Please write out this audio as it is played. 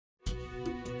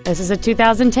This is a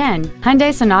 2010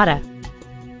 Hyundai Sonata.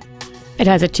 It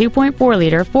has a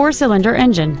 2.4-liter four-cylinder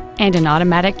engine and an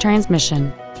automatic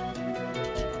transmission.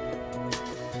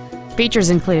 Features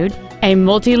include a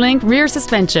multi-link rear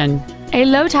suspension, a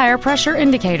low tire pressure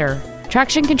indicator,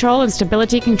 traction control and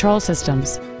stability control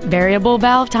systems, variable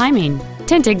valve timing,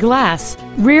 tinted glass,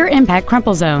 rear impact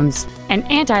crumple zones, an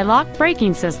anti-lock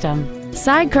braking system,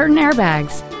 side curtain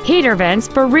airbags, heater vents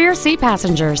for rear seat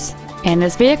passengers, and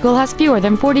this vehicle has fewer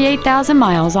than 48,000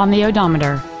 miles on the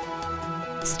odometer.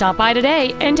 Stop by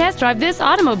today and test drive this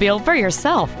automobile for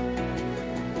yourself.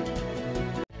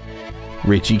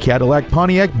 Ritchey Cadillac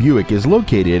Pontiac Buick is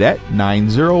located at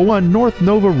 901 North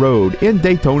Nova Road in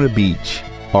Daytona Beach.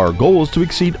 Our goal is to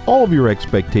exceed all of your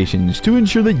expectations to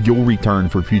ensure that you'll return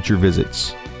for future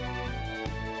visits.